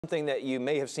Something that you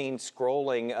may have seen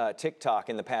scrolling TikTok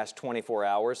in the past 24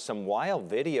 hours, some wild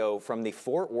video from the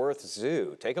Fort Worth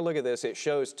Zoo. Take a look at this. It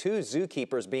shows two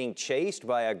zookeepers being chased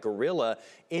by a gorilla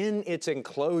in its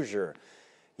enclosure.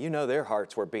 You know their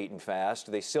hearts were beating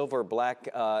fast. The silverback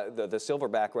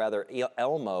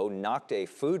Elmo knocked a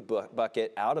food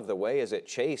bucket out of the way as it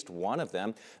chased one of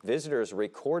them. Visitors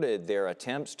recorded their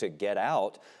attempts to get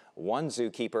out. One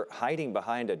zookeeper hiding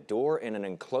behind a door in an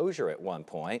enclosure at one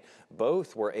point.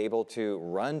 Both were able to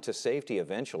run to safety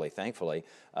eventually, thankfully.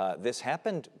 This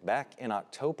happened back in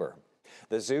October.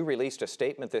 The zoo released a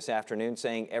statement this afternoon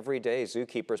saying every day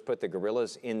zookeepers put the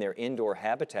gorillas in their indoor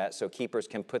habitat so keepers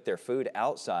can put their food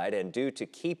outside, and due to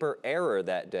keeper error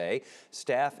that day,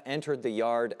 staff entered the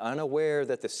yard unaware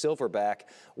that the silverback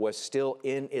was still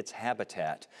in its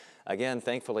habitat. Again,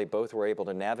 thankfully, both were able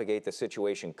to navigate the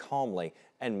situation calmly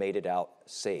and made it out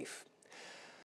safe.